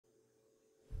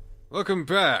Welcome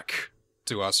back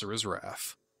to Asura's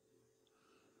Wrath.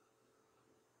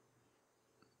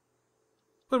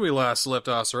 When we last left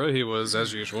Asura, he was,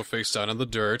 as usual, face down in the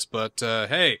dirt, but,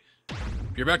 hey,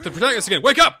 you're back to the protagonist again.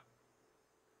 Wake up!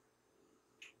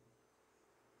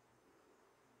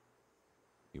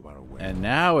 You are aware. And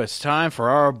now it's time for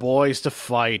our boys to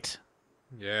fight.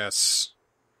 Yes.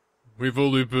 We've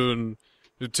only been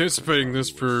anticipating this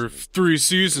for 3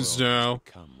 seasons now.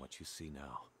 Become what you see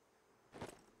now.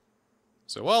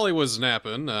 So while he was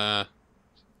napping,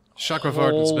 Chakra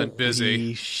Varden's been busy.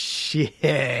 Holy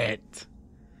shit.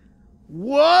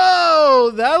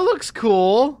 Whoa, that looks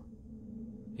cool.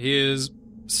 He is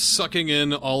sucking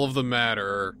in all of the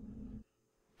matter,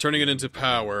 turning it into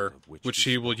power, which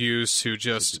he will use to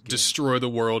just destroy the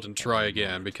world and try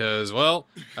again. Because, well,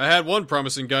 I had one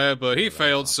promising guy, but he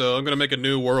failed, so I'm gonna make a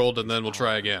new world and then we'll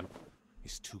try again.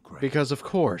 Is too great. Because of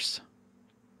course.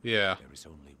 There Yeah. is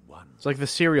only one. It's like the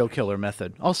serial killer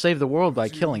method. I'll save the world by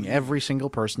killing every single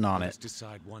person on Let's it.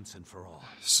 decide once and for all.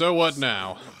 So what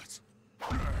now?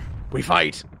 We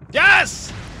fight.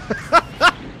 Yes!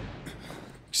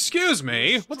 Excuse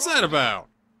me? What's that about?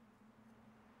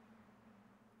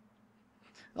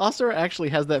 Asura actually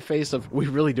has that face of, we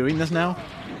really doing this now?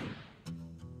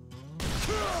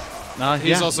 He's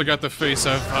yeah. also got the face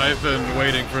of, I've been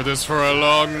waiting for this for a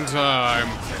long time.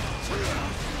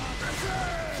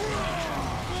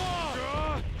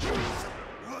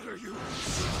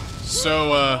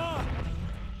 So,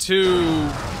 to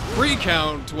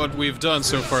recount what we've done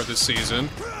so far this season,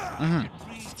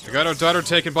 we got our daughter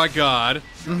taken by God,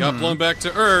 got blown back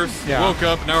to Earth, Yeah. woke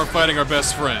up, now we're fighting our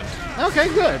best friend. Okay,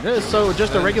 good. So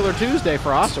just a regular Tuesday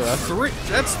for Asura.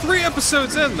 That's 3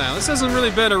 episodes in now. This hasn't really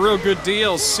been a real good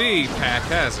DLC pack,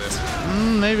 has it?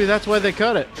 Maybe that's why they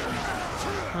cut it.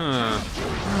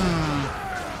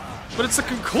 But it's a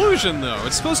conclusion, though.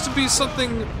 It's supposed to be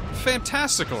something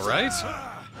fantastical, right?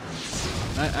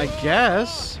 I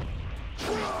guess.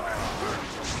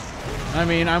 I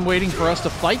mean, I'm waiting for us to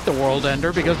fight the World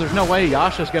Ender because there's no way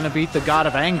Yasha's gonna beat the God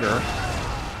of Anger.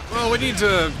 Well, we need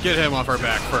to get him off our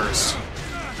back first.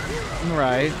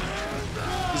 Right.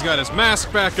 He's got his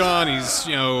mask back on, he's,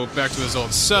 back to his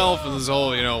old self, and his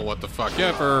whole, what the fuck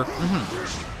ever.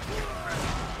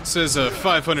 This is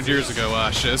 500 years ago,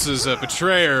 Asha. This is a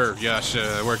betrayer,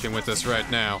 Yasha, working with us right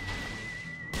now.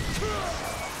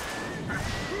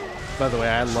 By the way,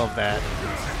 I love that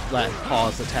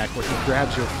pause attack where he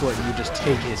grabs your foot and you just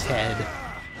take his head.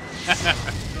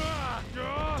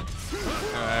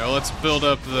 Alright, well, let's build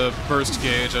up the burst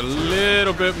gauge a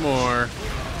little bit more.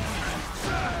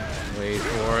 Wait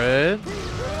for it.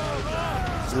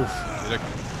 Get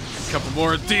a couple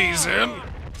more of these in.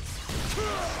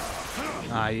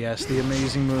 Ah, yes, the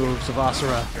amazing moves of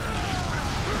Asura.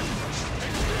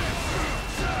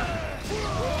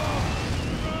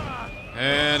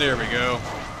 And here we go.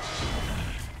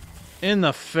 In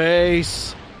the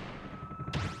face.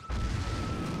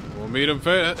 We'll meet him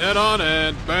head on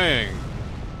and bang.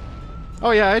 Oh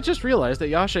yeah, I just realized that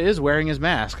Yasha is wearing his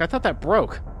mask. I thought that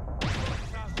broke.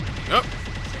 Yep.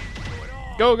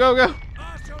 Go, go, go.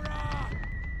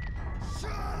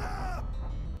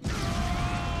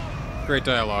 Great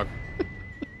dialogue.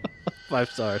 5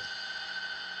 stars.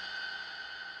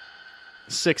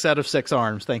 6 out of 6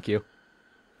 arms, thank you.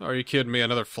 Are you kidding me?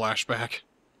 Another flashback.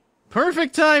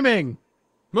 Perfect timing!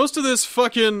 Most of this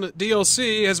fucking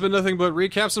DLC has been nothing but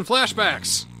recaps and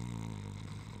flashbacks.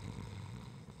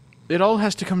 It all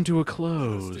has to come to a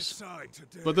close. Decide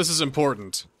today. But this is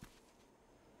important.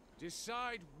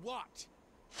 Decide what?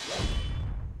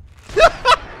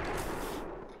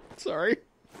 Sorry.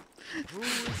 Who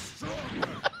is stronger?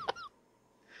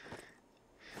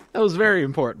 That was very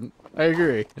important. I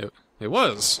agree. It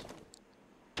was.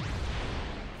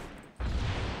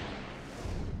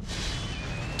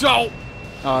 Don't!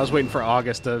 Oh, I was waiting for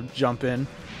August to jump in.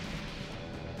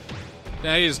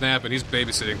 Yeah, he's napping. He's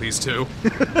babysitting these two.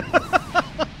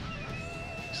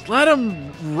 Just let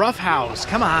him roughhouse.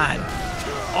 Come on.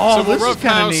 Oh, So this is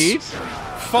kind of neat.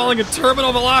 falling at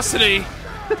terminal velocity,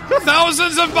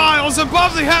 thousands of miles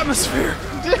above the atmosphere.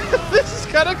 This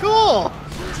is kind of cool.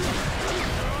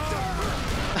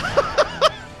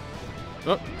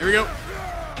 Oh, here we go.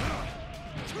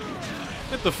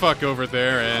 Get the fuck over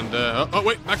there and, oh,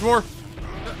 wait, back more.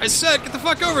 I said, get the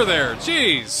fuck over there.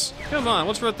 Jeez. Come on,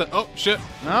 what's with the, oh, shit.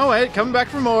 No, wait, coming back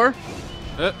for more.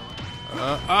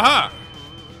 Aha.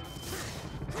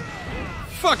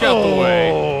 Fuck out the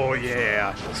way. Oh,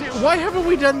 yeah. See, why haven't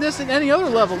we done this in any other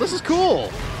level? This is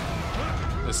cool.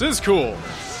 This is cool.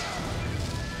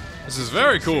 This is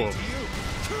very cool.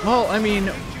 Well, I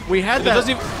mean, we had It that.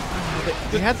 doesn't even,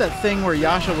 They had that thing where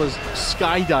Yasha was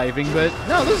skydiving, but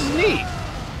no, this is neat.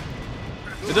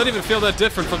 It doesn't even feel that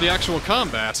different from the actual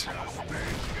combat.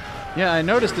 Yeah, I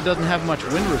noticed it doesn't have much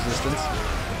wind resistance.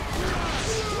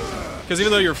 Because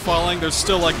even though you're falling, there's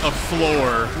still like a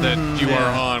floor that you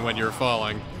are on when you're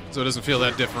falling. So it doesn't feel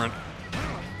that different.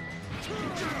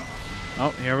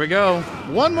 Oh, here we go.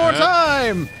 One more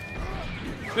time!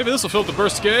 Maybe this will fill up the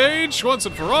burst gauge once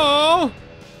and for all.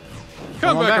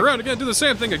 Come back around again, do the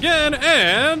same thing again,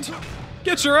 and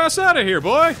get your ass out of here,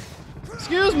 boy.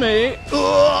 Excuse me.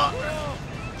 Ugh.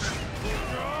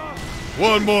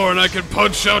 One more and I can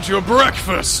punch out your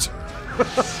breakfast.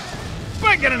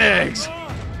 Bacon and eggs.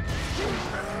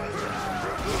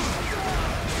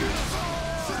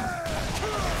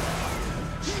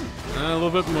 A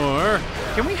little bit more.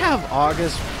 Can we have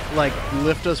August, like,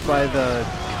 lift us by the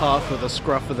cuff or the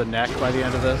scruff of the neck by the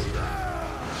end of this?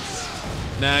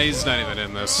 Nah, he's not even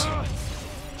in this.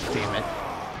 Damn it.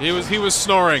 He was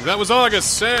snoring. That was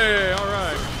August. Hey, all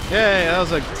right. Yay, that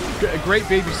was a great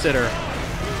babysitter.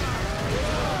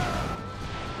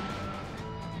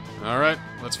 All right,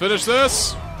 let's finish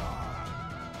this.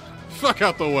 Fuck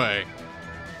out the way.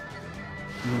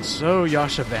 And so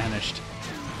Yasha vanished.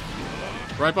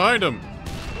 Right behind him.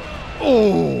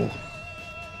 Oh!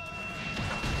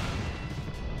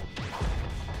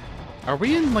 Are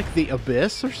we in, like, the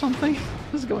abyss or something?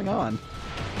 What is going on?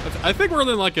 I think we're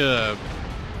in, like, a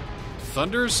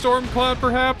thunderstorm cloud,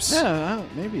 perhaps? Yeah,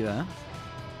 maybe that.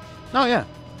 Oh, yeah.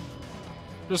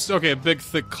 Just, okay, a big,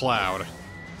 thick cloud.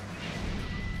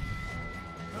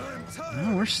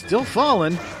 Oh, we're still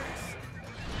falling.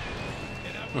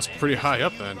 That's pretty high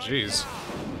up, then. Jeez.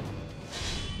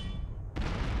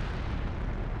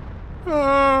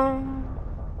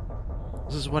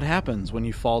 This is what happens when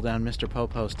you fall down Mr.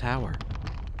 Popo's tower.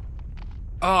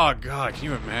 Oh, God, can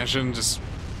you imagine just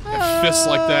a fist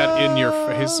like that in your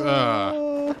face?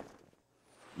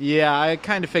 Yeah, I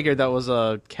kind of figured that was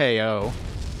a KO.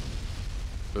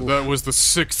 That was the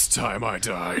 6th time I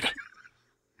died.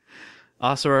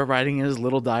 Asura writing in his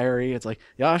little diary, it's like,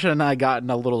 Yasha and I got in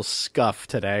a little scuff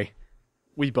today.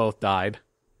 We both died.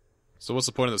 So what's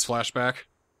the point of this flashback?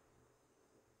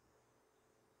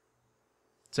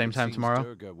 Same time tomorrow?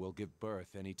 Durga will give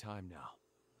birth any time now.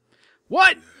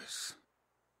 What? Yes.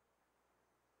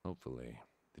 Hopefully,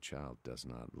 the child does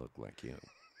not look like you.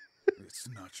 It's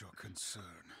not your concern.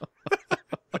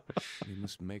 We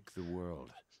must make the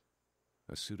world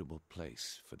a suitable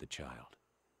place for the child.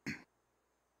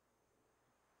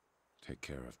 Take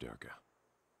care of Durga.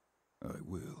 I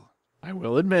will. I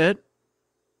will admit,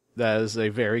 that is a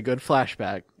very good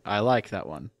flashback. I like that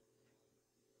one.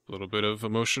 A little bit of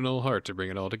emotional heart to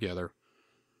bring it all together.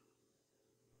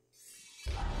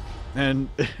 And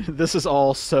this is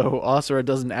all so Asura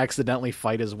doesn't accidentally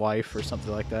fight his wife or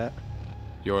something like that.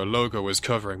 Your logo is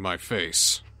covering my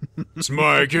face. It's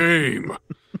my game!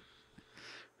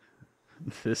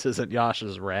 This isn't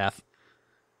Yasha's wrath.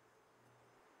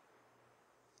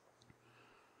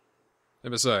 And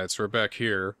besides, we're back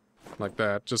here, like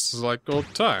that, just like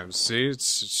old times. See,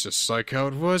 it's just like how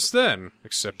it was then,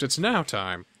 except it's now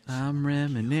time. I'm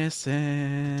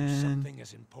reminiscing. Something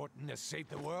as important as save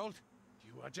the world?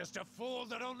 You are just a fool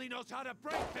that only knows how to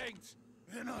break things.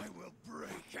 Then I will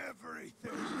break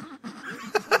everything.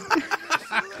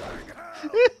 I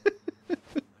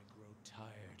grow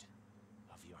tired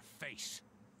of your face.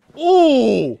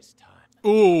 Ooh! This time.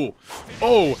 Ooh.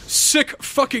 Oh, sick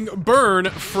fucking burn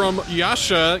from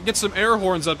Yasha. Get some air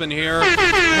horns up in here.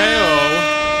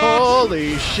 Hey-oh.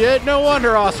 Holy shit, no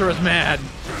wonder Asura's mad.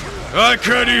 I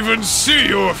can't even see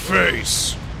your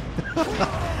face.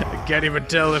 I can't even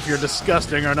tell if you're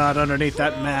disgusting or not underneath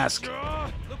that mask.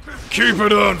 Keep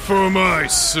it on for my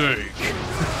sake.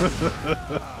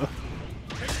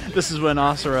 This is when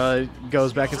Asura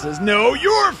goes back and says, "No,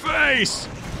 your face!"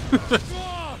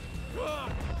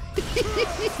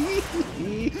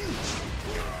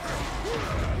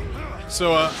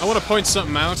 So, I want to point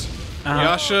something out.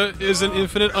 Yasha is in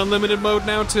infinite unlimited mode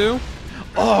now, too.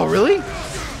 Oh, really?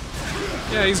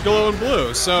 Yeah, he's glowing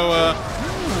blue, so,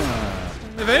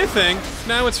 if anything,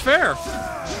 now it's fair.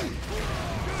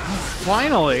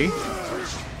 Finally.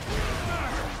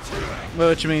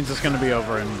 Which means it's going to be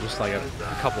over in just like a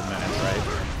couple minutes, right?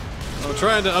 I'm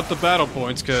trying to up the battle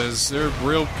points, because they're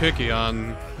real picky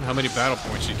on how many battle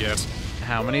points you get.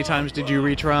 How many times did you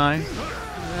retry?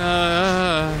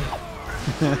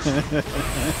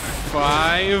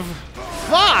 5.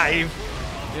 5?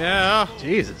 Yeah.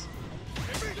 Jesus.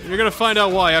 You're gonna find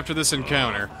out why after this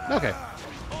encounter. Okay.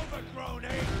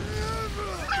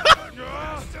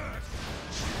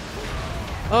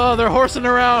 Oh, they're horsing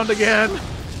around again.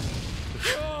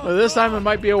 But this time it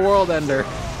might be a world ender.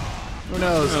 Who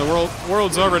knows? The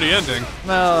world's already ending.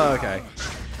 Well, okay.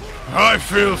 I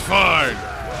feel fine.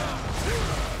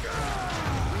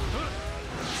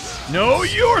 No,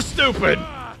 you're stupid!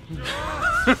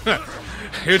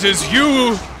 It is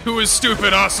you who is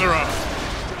stupid, Asura.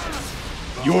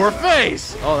 Your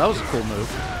face! Oh, that was a cool move.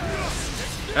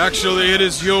 Actually, it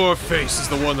is your face is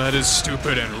the one that is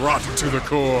stupid and rotten to the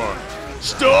core.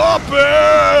 Stop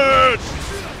it!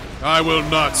 I will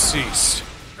not cease.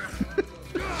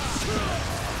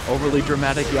 Overly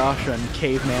dramatic Yasha and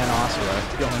caveman Asura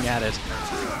going at it.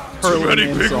 Too many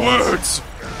big words.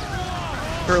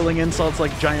 Hurling insults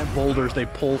like giant boulders they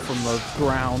pull from the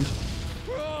ground.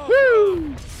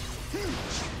 Woo!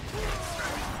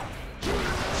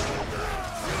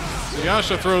 So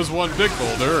Yasha throws one big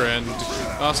boulder, and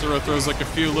Asura throws like a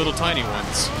few little tiny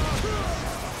ones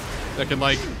that can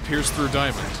like pierce through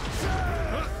diamond.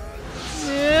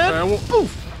 Yeah. Right,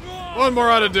 one more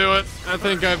ought to do it. I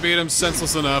think I beat him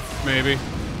senseless enough, maybe.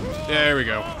 Yeah, here we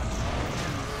go.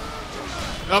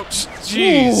 Oh,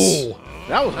 jeez. Ooh,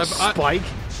 that was a spike.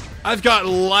 I've got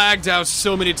lagged out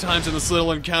so many times in this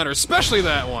little encounter, especially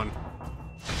that one.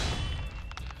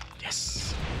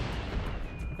 Yes.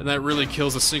 And that really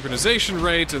kills the synchronization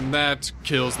rate, and that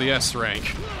kills the S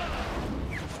rank.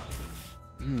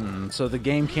 So the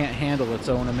game can't handle its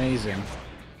own amazing.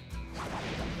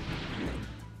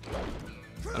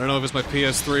 I don't know if it's my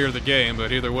PS3 or the game,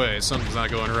 but either way, something's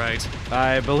not going right.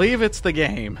 I believe it's the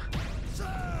game.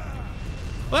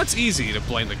 Well, that's easy to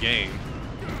blame the game.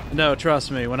 No, trust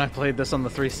me, when I played this on the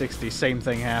 360, same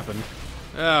thing happened.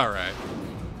 Alright.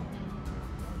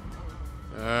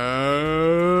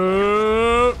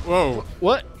 Whoa.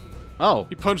 What? Oh.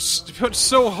 He punched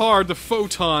so hard the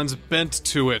photons bent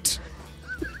to it.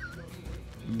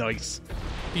 Nice.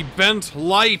 He bent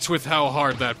light with how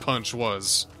hard that punch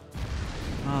was.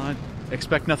 I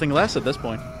expect nothing less at this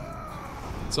point.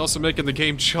 It's also making the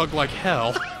game chug like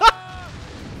hell.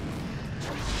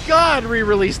 God,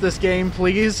 re-release this game,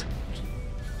 please.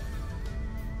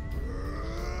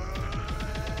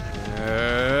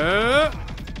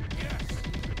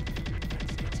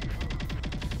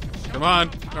 Come on,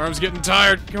 arm's getting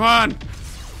tired. Come on.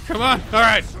 Come on. All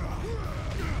right.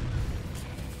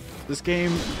 This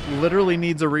game literally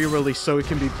needs a re-release so it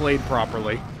can be played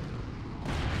properly.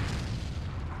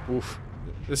 Oof.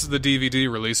 This is the DVD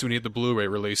release. We need the Blu-ray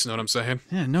release. You know what I'm saying?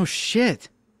 Yeah, no shit.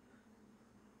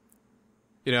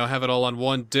 You know, have it all on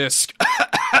one disc.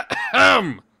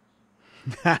 Nope,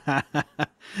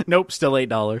 still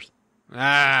 $8.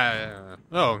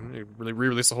 You really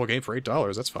re-release the whole game for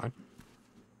 $8. That's fine.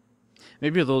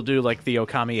 Maybe they'll do like the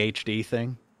Okami HD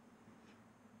thing.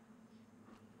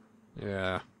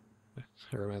 Yeah.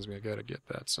 It reminds me I gotta get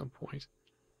that at some point.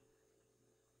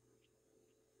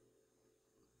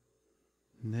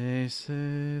 They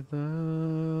say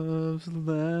love's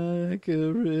like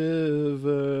a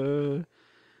river,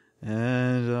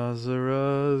 and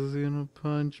Asura's gonna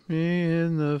punch me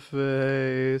in the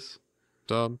face.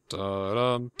 Dum da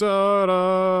dum da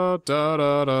da da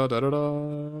da da da da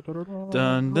da.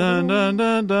 Dun dun dun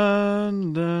dun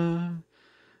dun dun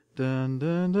dun dun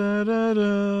dun dun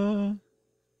dun.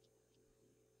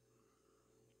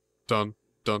 Dun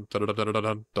dun da da da da da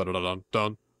dun da da dun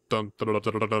dun.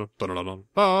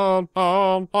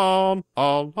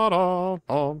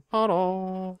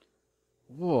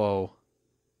 Whoa.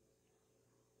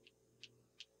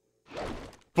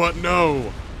 But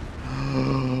no.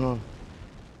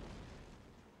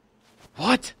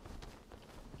 What?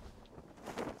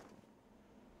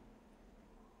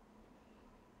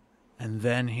 And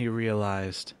then he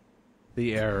realized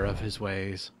the error of his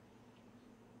ways.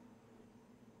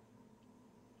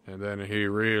 And then he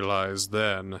realized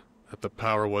then that the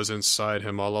power was inside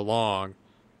him all along.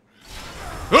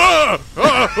 The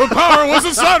power was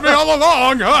inside me all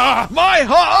along! My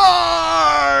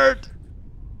heart!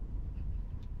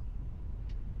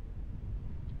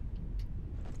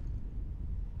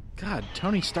 God,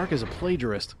 Tony Stark is a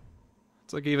plagiarist.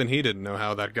 It's like even he didn't know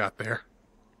how that got there.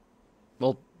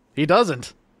 Well, he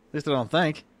doesn't. At least I don't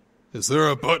think. Is there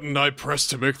a button I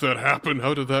pressed to make that happen?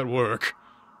 How did that work?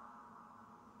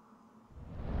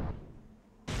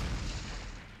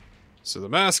 So the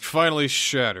mask finally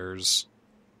shatters,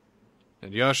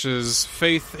 and Yasha's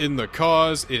faith in the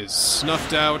cause is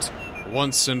snuffed out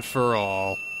once and for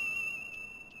all.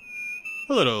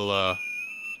 A little,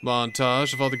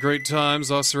 montage of all the great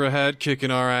times Asura had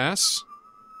kicking our ass.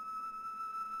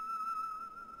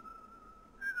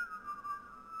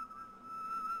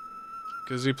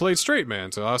 Because he played straight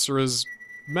man, so Asura's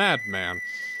madman.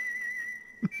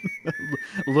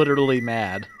 Literally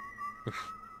mad.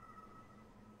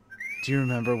 Do you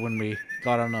remember when we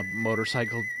got on a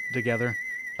motorcycle together?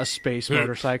 A space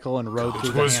motorcycle and rode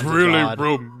through the hands of God?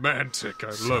 romantic.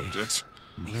 I loved it.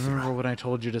 You remember when I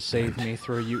told you to save me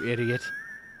through, you idiot?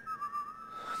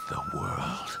 The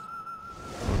world.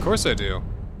 Of course I do.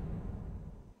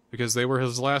 Because they were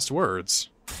his last words.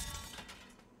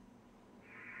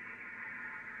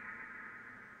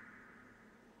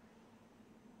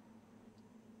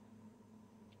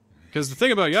 Because the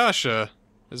thing about Yasha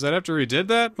is that after he did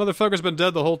that, motherfucker's been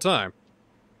dead the whole time.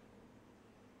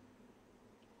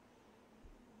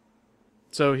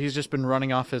 So he's just been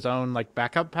running off his own, like,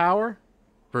 backup power?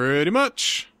 Pretty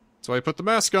much. That's why he put the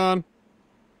mask on.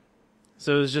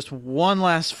 So it was just one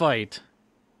last fight.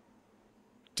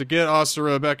 To get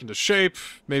Asura back into shape,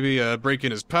 maybe break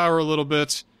in his power a little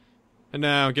bit, and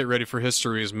now get ready for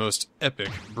history's most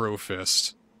epic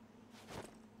Brofist.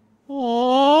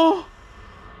 Aww.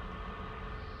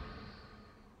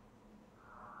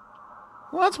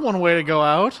 Well, that's one way to go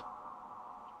out.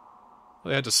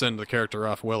 They had to send the character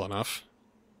off well enough.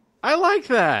 I like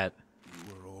that.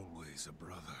 You were always a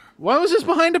brother. Why was this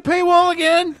behind a paywall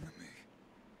again?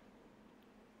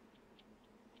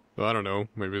 Well, I don't know.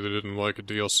 Maybe they didn't like a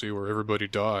DLC where everybody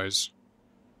dies.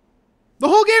 The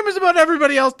whole game is about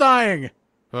everybody else dying.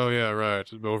 Oh, yeah, right.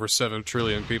 Over 7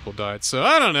 trillion people died, so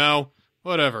I don't know.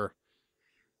 Whatever.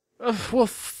 Well,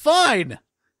 fine.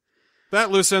 That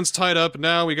loose end's tied up,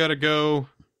 now we gotta go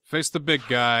face the big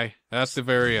guy at the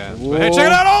very end. Whoa. But hey, check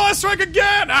it out! Oh, let's strike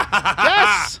again!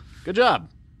 Yes! Good job.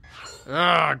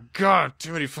 Oh, God,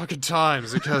 too many fucking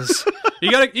times, because you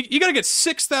gotta get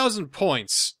 6,000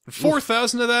 points.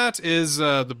 4,000 of that is,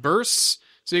 the bursts,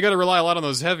 so you gotta rely a lot on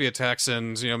those heavy attacks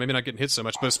and, maybe not getting hit so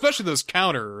much, but especially those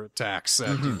counter attacks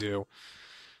that you do.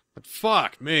 But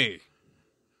fuck me.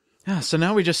 Yeah, so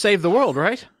now we just save the world,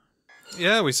 right?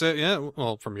 Yeah,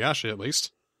 well, from Yasha at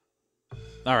least.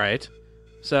 Alright.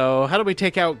 So, how do we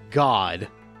take out God?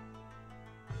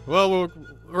 Well,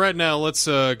 right now, let's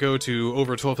go to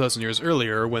over 12,000 years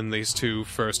earlier when these two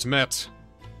first met.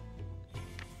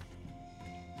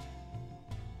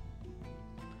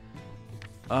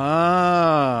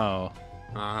 Oh.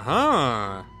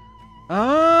 Uh-huh.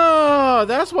 Oh,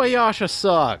 that's why Yasha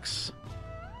sucks.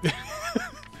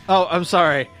 Oh, I'm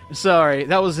sorry. Sorry,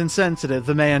 that was insensitive.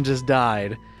 The man just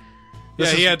died. Yeah,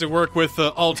 he had to work with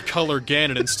alt-color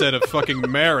Ganon instead of fucking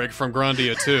Merrick from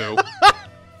Grandia 2.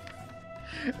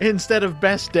 Instead of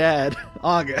best dad,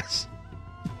 August.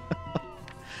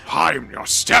 I'm your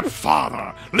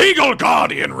stepfather. Legal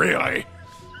guardian, really.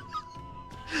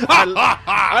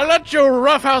 I let you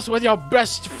roughhouse with your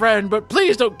best friend, but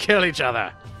please don't kill each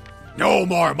other. No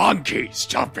more monkeys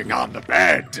jumping on the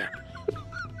bed.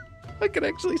 I can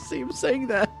actually see him saying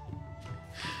that.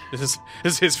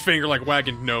 Is his finger like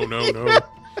wagging, no, no, no.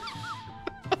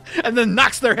 And then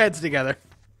knocks their heads together.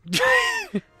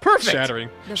 Perfect.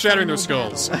 Shattering their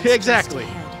skulls. Exactly.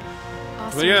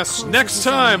 But yes, next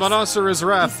time on Asura's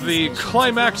Wrath, the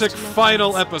climactic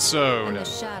final episode.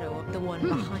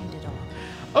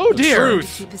 Oh dear.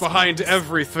 Truth behind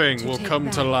everything will come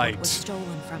to light.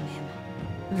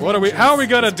 How are we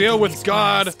gonna deal with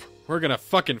God? We're gonna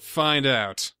fucking find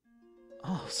out.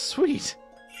 Oh, sweet.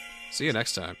 See you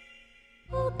next time.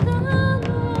 Oh, God.